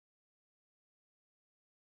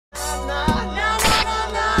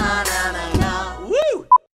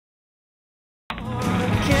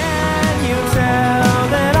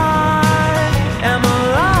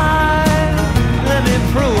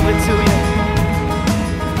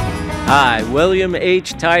Hi, William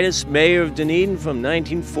H. Titus, Mayor of Dunedin from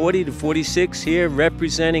 1940 to 46, here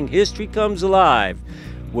representing History Comes Alive.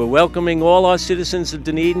 We're welcoming all our citizens of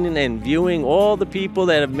Dunedin and viewing all the people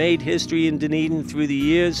that have made history in Dunedin through the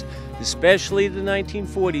years, especially the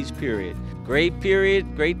 1940s period. Great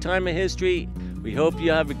period, great time of history. We hope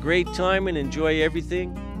you have a great time and enjoy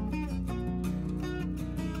everything.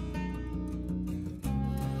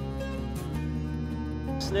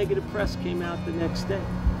 Negative press came out the next day.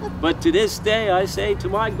 But to this day, I say to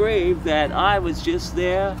my grave that I was just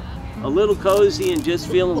there, a little cozy and just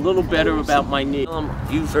feeling a little better about my knee.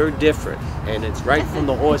 You've heard different, and it's right from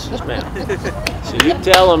the horse's mouth. So you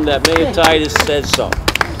tell them that Mayor Titus says so. All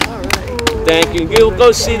right. Thank you. You'll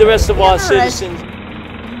go see the rest of our citizens.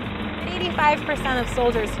 85% of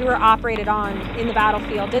soldiers who were operated on in the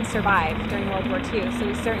battlefield did survive during World War II, so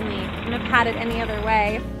we certainly couldn't have had it any other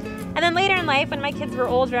way. And then later in life, when my kids were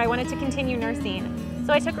older, I wanted to continue nursing.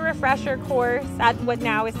 So I took a refresher course at what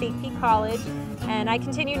now is St. Pete College, and I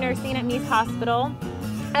continued nursing at Mease Hospital.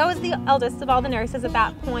 I was the eldest of all the nurses at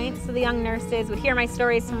that point, so the young nurses would hear my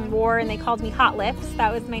stories from war and they called me Hot Lips.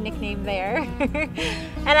 That was my nickname there.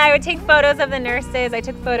 And I would take photos of the nurses, I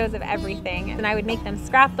took photos of everything, and I would make them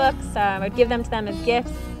scrapbooks. I would give them to them as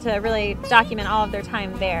gifts to really document all of their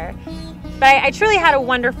time there. But I truly had a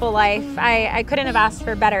wonderful life. I couldn't have asked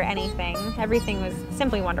for better anything. Everything was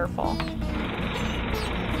simply wonderful.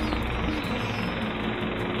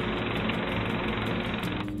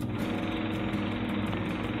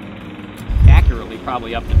 Accurately,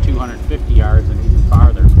 probably up to 250 yards and even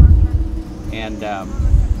farther. And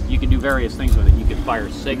you could do various things with it. You could fire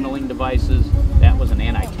signaling devices. That was an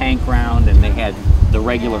anti-tank round, and they had the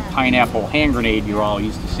regular pineapple hand grenade you're all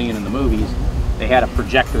used to seeing in the movies. They had a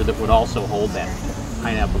projector that would also hold that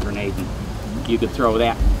pineapple grenade, and you could throw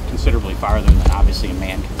that considerably farther than obviously a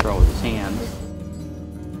man can throw with his hands.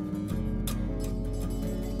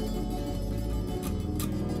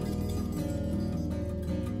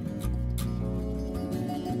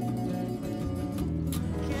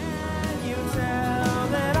 Can you tell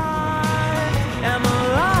that I am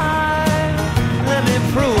alive? Let me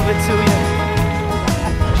prove it to you.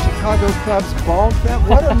 Chicago Cubs ball cap?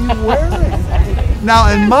 What are you wearing? Now,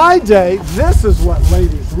 in my day, this is what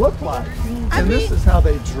ladies looked like, and this is how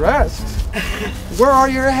they dressed. Where are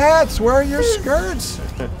your hats? Where are your skirts?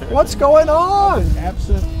 What's going on?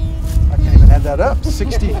 Absent, I can't even add that up,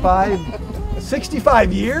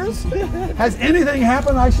 65 years? Has anything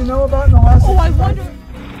happened I should know about in the last 65 years? I wonder.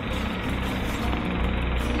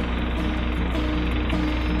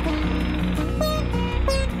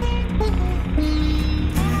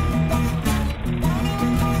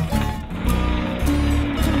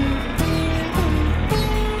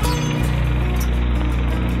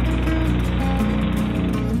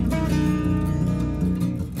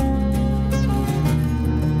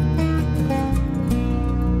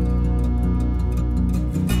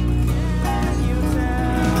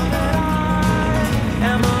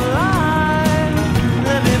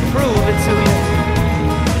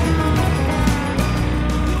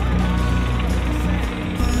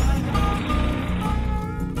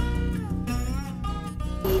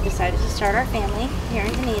 We decided to start our family here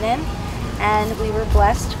in Dunedin, and we were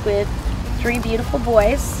blessed with 3 beautiful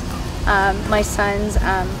boys. My sons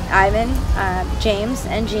Ivan, James,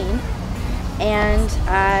 and Jean, and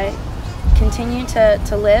I continue to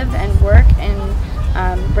live and work and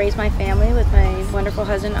raise my family with my wonderful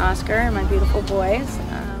husband Oscar and my beautiful boys.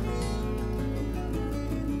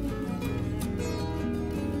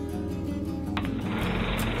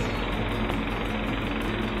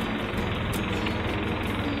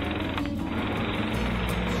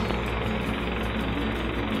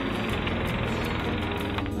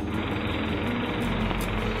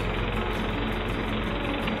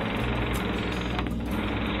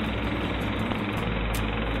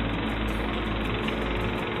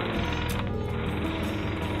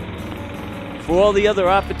 For all the other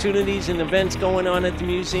opportunities and events going on at the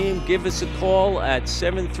museum, give us a call at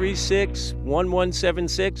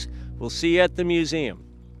 736-1176. We'll see you at the museum.